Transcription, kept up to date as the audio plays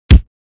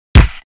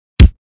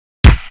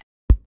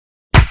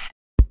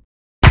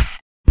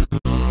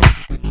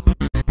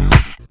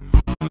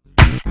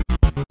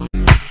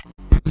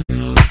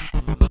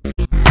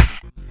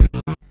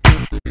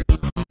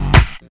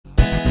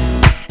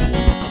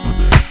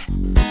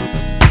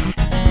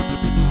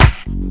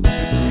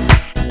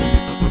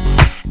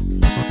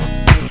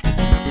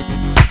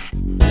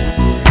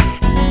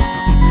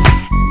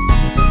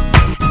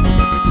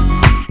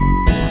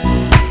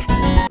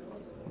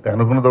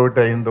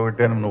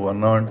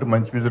ఉన్నామంటే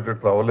మంచి music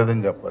director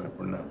అవ్వలేదని చెప్పాలి.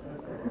 ఇప్పుడు నేను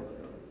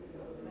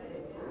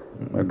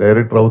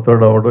డైరెక్టర్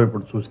అవుతాడు అవడో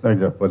ఇప్పుడు చూసినాక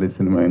చెప్పాలి. ఈ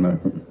సినిమా అయినా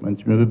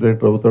మంచి మ్యూజిక్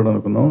డైరెక్టర్ అవుతాడు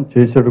అనుకున్నాం.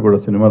 చేశాడు కూడా,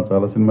 సినిమాలు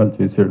చాలా సినిమాలు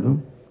చేశాడు,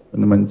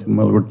 కొన్ని మంచి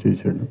సినిమాలు కూడా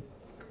చేశాడు.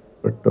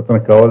 బట్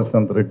అతనికి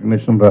కావాల్సినంత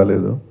రికగ్నిషన్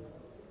రాలేదు.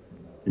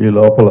 ఈ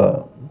లోపల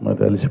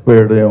మరి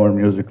అలసిపోయాడు ఏమో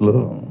మ్యూజిక్లో,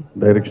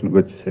 డైరెక్షన్కి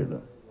వచ్చేసాడు.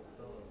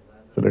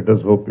 సో లెట్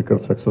us హోప్ ఇక్కడ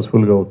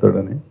సక్సెస్ఫుల్గా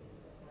అవుతాడని,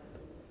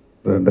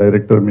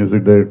 డైరెక్టర్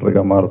మ్యూజిక్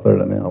డైరెక్టర్గా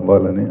మారతాడని,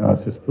 అవ్వాలని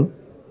ఆశిస్తూ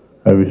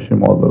I wish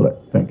him all the luck.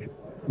 Thank you.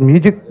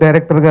 Music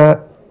డైరెక్టర్గా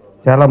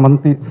చాలా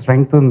మంచి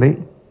స్ట్రెంగ్త్ ఉంది,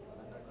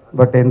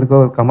 బట్ ఎందుకో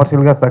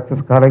కమర్షియల్గా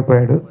సక్సెస్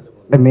కాలేకపోయాడు.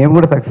 అంటే మేము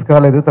కూడా సక్సెస్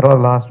కాలేదు, తర్వాత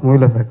లాస్ట్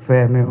మూవీలో సక్సెస్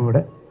అయ్యాము మేము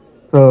కూడా.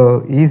 సో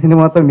ఈ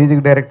సినిమాతో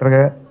మ్యూజిక్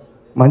డైరెక్టర్గా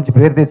మంచి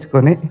పేరు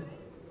తెచ్చుకొని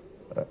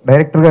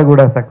డైరెక్టర్గా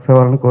కూడా సక్సెస్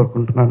అవ్వాలని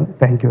కోరుకుంటున్నాను.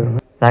 Thank you very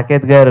much.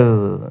 Saketh గారు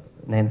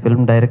నేను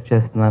ఫిల్మ్ డైరెక్ట్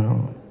చేస్తున్నాను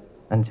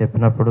అని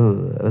చెప్పినప్పుడు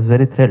ఐ వాజ్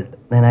వెరీ థ్రిల్డ్.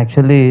 నేను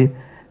యాక్చువల్లీ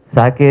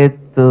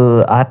సాకేత్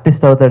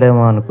ఆర్టిస్ట్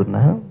అవుతాడేమో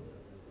అనుకున్నా,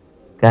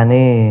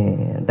 కానీ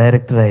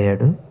డైరెక్టర్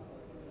అయ్యాడు.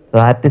 సో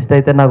ఆర్టిస్ట్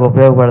అయితే నాకు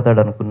ఉపయోగపడతాడు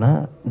అనుకున్నా,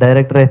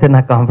 డైరెక్టర్ అయితే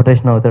నాకు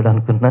కాంపిటీషన్ అవుతాడు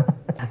అనుకున్నా.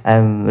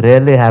 I'm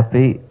really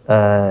happy.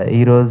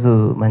 ఈరోజు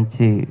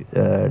మంచి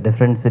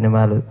డిఫరెంట్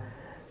సినిమాలు,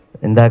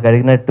 ఇందాక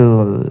అడిగినట్టు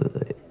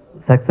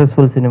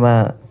సక్సెస్ఫుల్ సినిమా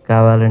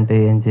కావాలంటే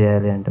ఏం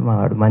చేయాలి అంటే మా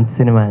వాడు మంచి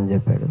సినిమా అని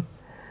చెప్పాడు.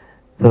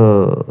 సో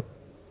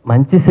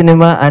మంచి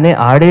సినిమా అని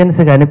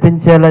ఆడియన్స్కి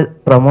అనిపించేలా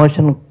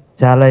ప్రమోషన్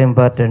చాలా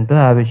ఇంపార్టెంట్.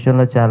 ఆ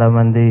విషయంలో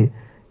చాలామంది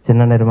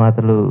చిన్న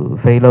నిర్మాతలు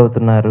ఫెయిల్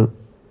అవుతున్నారు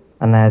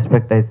అన్న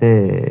ఆస్పెక్ట్ అయితే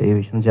ఈ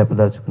విషయం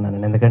చెప్పదలుచుకున్నాను.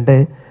 ఎందుకంటే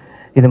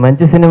ఇది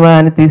మంచి సినిమా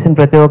అని తీసిన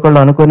ప్రతి ఒక్కళ్ళు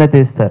అనుకునే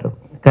తీస్తారు,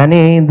 కానీ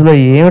ఇందులో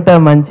ఏమిటా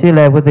మంచి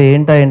లేకపోతే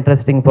ఏంటా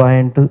ఇంట్రెస్టింగ్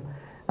పాయింట్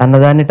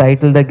అన్నదాన్ని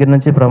టైటిల్ దగ్గర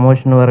నుంచి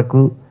ప్రమోషన్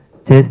వరకు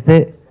చేస్తే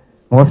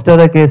మోస్ట్ ఆఫ్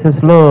ద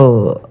కేసెస్లో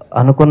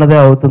అనుకున్నదే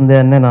అవుతుంది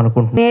అని నేను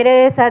అనుకుంటున్నాను. मेरे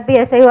साथ भी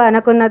ऐसा ही हुआ,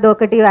 अनुकुन्नadi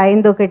Okati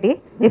Ayinadi Okati.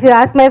 If you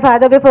ask my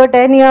father before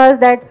 10 years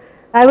that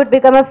I would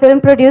become a film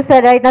producer,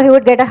 right now he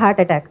would get a heart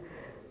attack.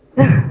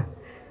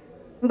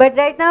 But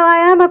right now I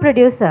am a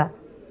producer.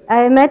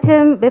 I met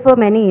him before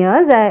many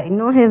years. I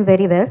know him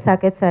very well,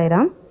 Saketh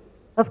Sairam.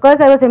 Of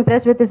course I was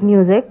impressed with his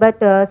music, but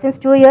since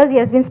 2 years he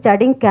has been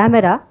studying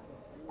camera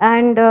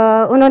and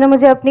उन्होंने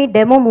मुझे अपनी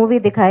demo movie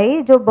दिखाई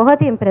जो बहुत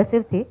ही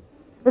impressive थी.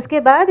 उसके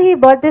बाद he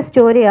bought this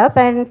story up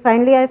and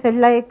finally I felt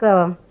like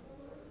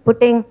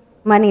putting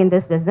money in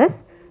this business.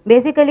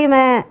 Basically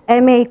मैं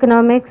MA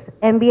Economics,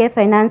 MBA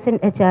Finance and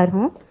HR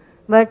हूँ,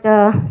 but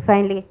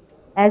finally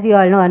as you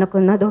all know,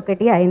 Anukunnadi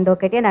Okati Ayinadi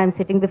Okati, and I am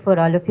sitting before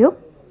all of you.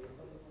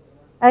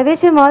 I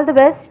wish him all the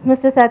best,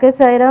 Mr. Saketh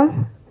Sairam,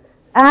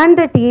 and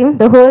the team,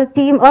 the whole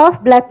team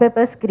of Black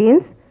Pepper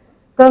Screens.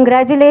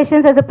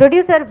 Congratulations as a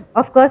producer.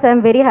 Of course, I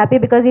am very happy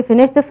because he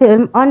finished the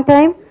film on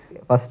time.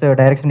 First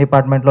direction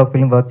డిపార్ట్మెంట్లో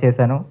film work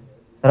చేశాను,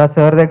 తర్వాత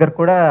sir దగ్గర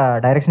కూడా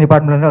direction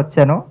డిపార్ట్మెంట్లోనే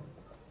వచ్చాను.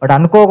 But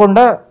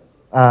అనుకోకుండా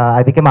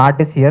I became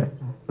artist here,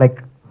 like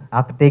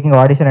after taking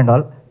audition and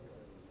all.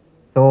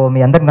 So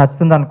మీ అందరికి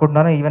నచ్చుతుంది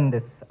అనుకుంటున్నాను. Even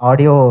this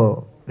audio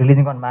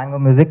releasing on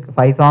mango music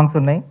 5 songs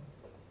ఉన్నాయి.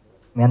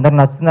 మీ అందరికి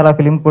నచ్చుతుంది. అలా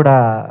ఫిలిం కూడా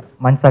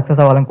మంచి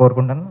సక్సెస్ అవ్వాలని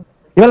కోరుకుంటాను.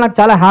 ఇవాళ నాకు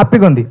చాలా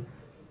హ్యాపీగా ఉంది.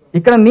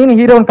 ఇక్కడ నేను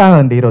హీరోని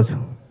కాదండి, ఈరోజు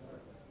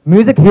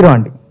మ్యూజిక్ హీరో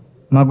అండి.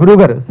 మా గురువు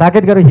గారు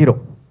సాకేత్ గారు హీరో.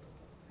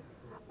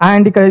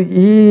 అండ్ ఇక్కడ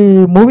ఈ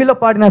మూవీలో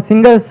పాడిన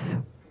సింగర్స్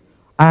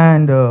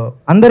అండ్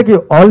అందరికీ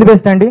ఆల్ ది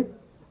బెస్ట్ అండి.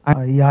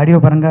 ఈ ఆడియో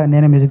పరంగా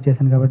నేనే మ్యూజిక్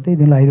చేశాను కాబట్టి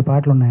దీనిలో 5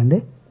 పాటలు ఉన్నాయండి.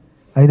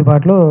 5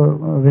 పాటలు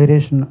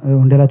వేరియేషన్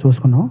ఉండేలా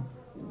చూసుకున్నాం,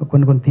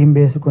 కొన్ని థీమ్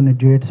బేస్, కొన్ని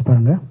డ్యూయట్స్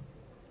పరంగా.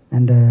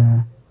 And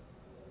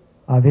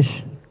I wish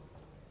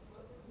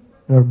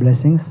your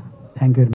blessings. Thank you.